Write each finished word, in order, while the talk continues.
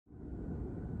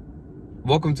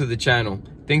welcome to the channel.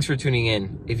 Thanks for tuning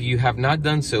in. If you have not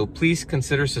done so, please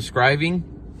consider subscribing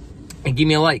and give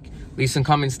me a like. Leave some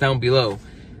comments down below.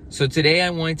 So today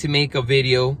I wanted to make a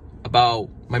video about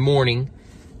my morning,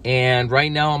 and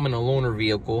right now I'm in a loaner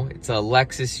vehicle. It's a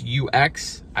Lexus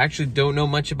UX. I actually don't know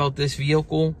much about this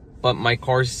vehicle, but my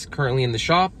car's currently in the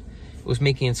shop. It was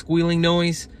making a squealing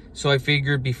noise, so I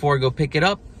figured before I go pick it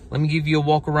up, let me give you a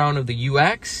walk around of the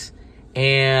UX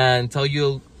and tell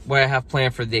you what I have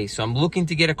planned for the day. So I'm looking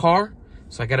to get a car,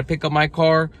 so I got to pick up my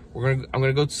car. I'm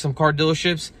gonna go to some car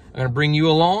dealerships. I'm gonna bring you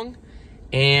along,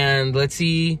 and let's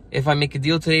see if I make a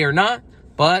deal today or not.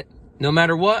 But no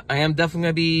matter what, I am definitely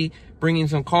gonna be bringing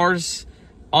some cars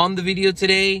on the video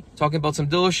today, talking about some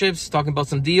dealerships, talking about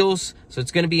some deals. So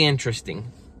it's gonna be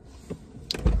interesting.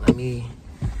 Let me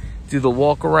do the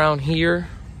walk around here.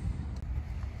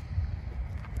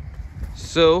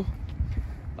 So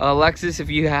Lexus, if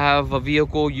you have a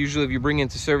vehicle, usually if you bring it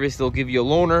into service, they'll give you a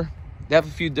loaner. They have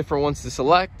a few different ones to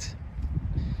select,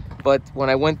 but when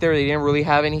I went there, they didn't really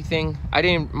have anything. I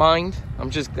didn't mind.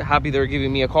 I'm just happy they're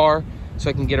giving me a car so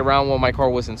I can get around while my car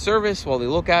was in service, while they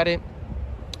look at it.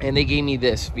 And they gave me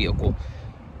this vehicle.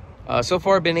 So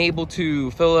far I've been able to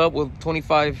fill it up with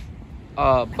 25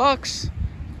 bucks,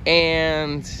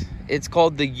 and it's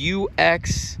called the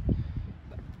UX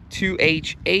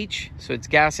 2HH, so it's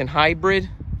gas and hybrid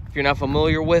if you're not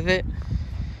familiar with it.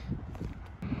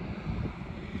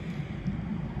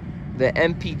 The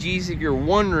MPGs, if you're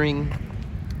wondering,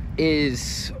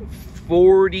 is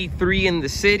 43 in the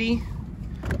city,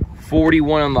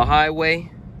 41 on the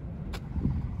highway.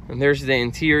 And there's the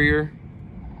interior.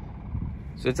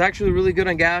 So it's actually really good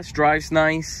on gas, drives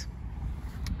nice.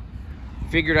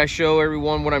 Figured I show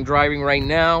everyone what I'm driving right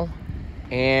now,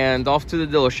 and off to the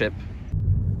dealership.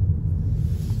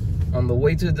 On the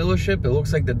way to the dealership, it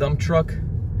looks like the dump truck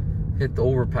hit the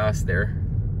overpass there.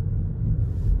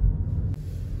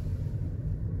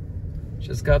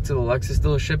 Just got to the Lexus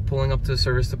dealership, pulling up to the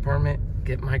service department,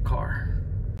 get my car.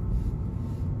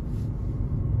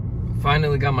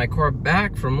 Finally got my car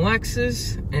back from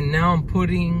Lexus, and now I'm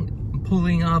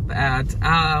pulling up at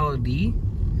Audi,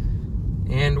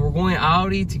 and we're going to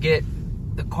Audi to get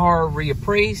the car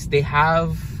reappraised. They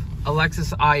have a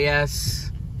Lexus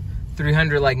IS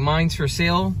 300 like mine's for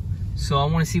sale, so I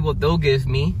want to see what they'll give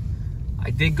me.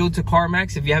 I did go to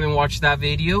CarMax, if you haven't watched that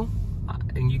video,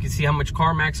 and you can see how much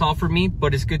CarMax offered me.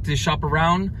 But it's good to shop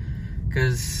around,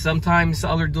 because sometimes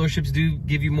other dealerships do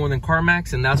give you more than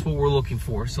CarMax, and that's what we're looking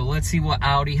for. So let's see what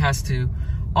Audi has to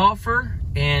offer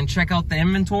and check out the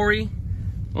inventory.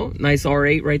 Oh, nice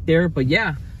R8 right there. But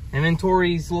yeah,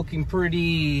 inventory's looking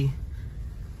pretty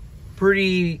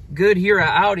good here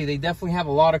at Audi. They definitely have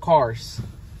a lot of cars.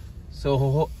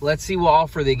 So let's see what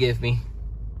offer they give me.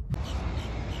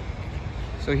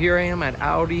 So here I am at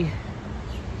Audi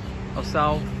of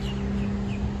South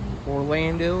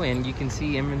Orlando, and you can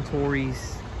see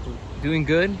inventory's doing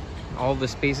good. All the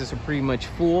spaces are pretty much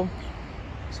full.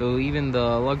 So even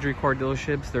the luxury car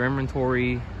dealerships, their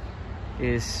inventory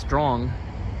is strong.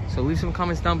 So leave some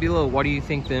comments down below. Why do you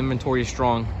think the inventory is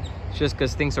strong? It's just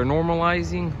because things are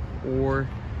normalizing, or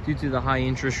due to the high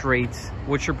interest rates?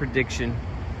 What's your prediction?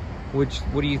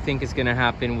 What do you think is going to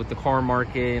happen with the car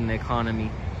market and the economy?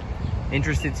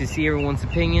 Interested to see everyone's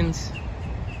opinions.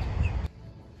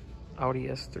 Audi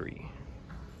S3.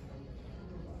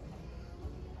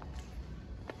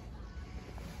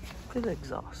 Look at the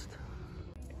exhaust.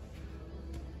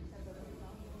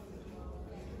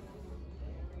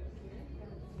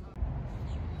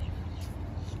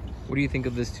 What do you think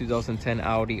of this 2010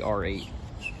 Audi R8?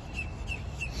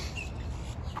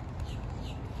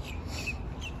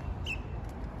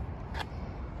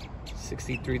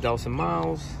 $63,000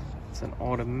 miles. It's an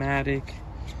automatic.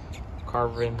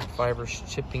 Carbon fiber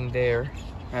chipping there.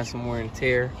 Has some wear and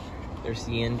tear. There's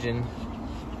the engine.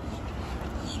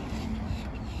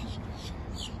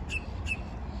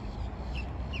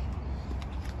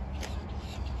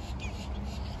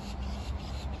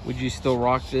 Would you still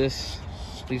rock this?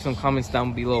 Leave some comments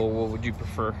down below. What would you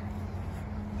prefer?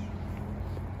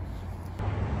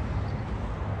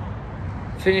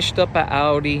 Finished up at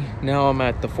Audi. Now I'm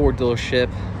at the Ford dealership.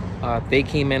 They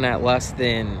came in at less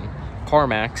than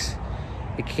CarMax.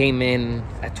 It came in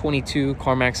at 22.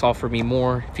 CarMax offered me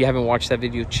more. If you haven't watched that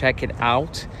video, check it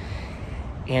out.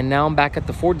 And now I'm back at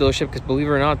the Ford dealership, because believe it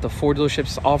or not, the Ford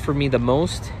dealerships offer me the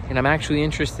most, and I'm actually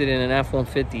interested in an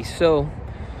F-150. So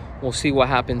we'll see what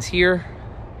happens here,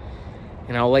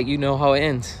 and I'll let you know how it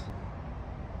ends.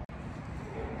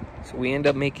 So we end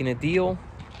up making a deal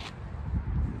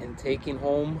and taking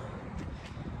home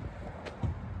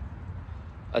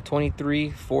a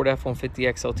 23 Ford F-150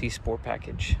 XLT Sport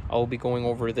Package. I will be going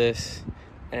over this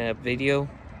in a video.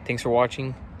 Thanks for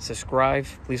watching. Subscribe,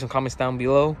 leave some comments down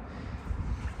below,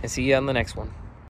 and see you on the next one.